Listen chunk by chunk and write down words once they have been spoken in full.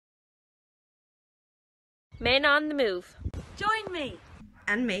Men on the Move. Join me.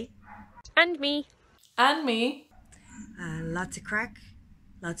 And me. And me. And me. Lots of crack,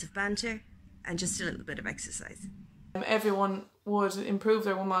 lots of banter, and just a little bit of exercise. Everyone would improve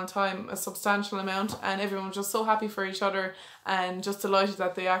their 1 mile time a substantial amount, and everyone was just so happy for each other and just delighted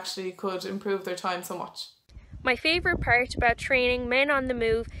that they actually could improve their time so much. My favourite part about training Men on the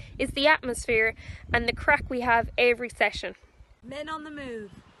Move is the atmosphere and the crack we have every session. Men on the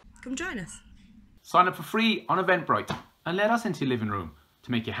Move. Come join us. Sign up for free on Eventbrite and let us into your living room to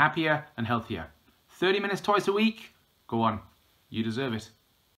make you happier and healthier. 30 minutes twice a week? Go on, you deserve it.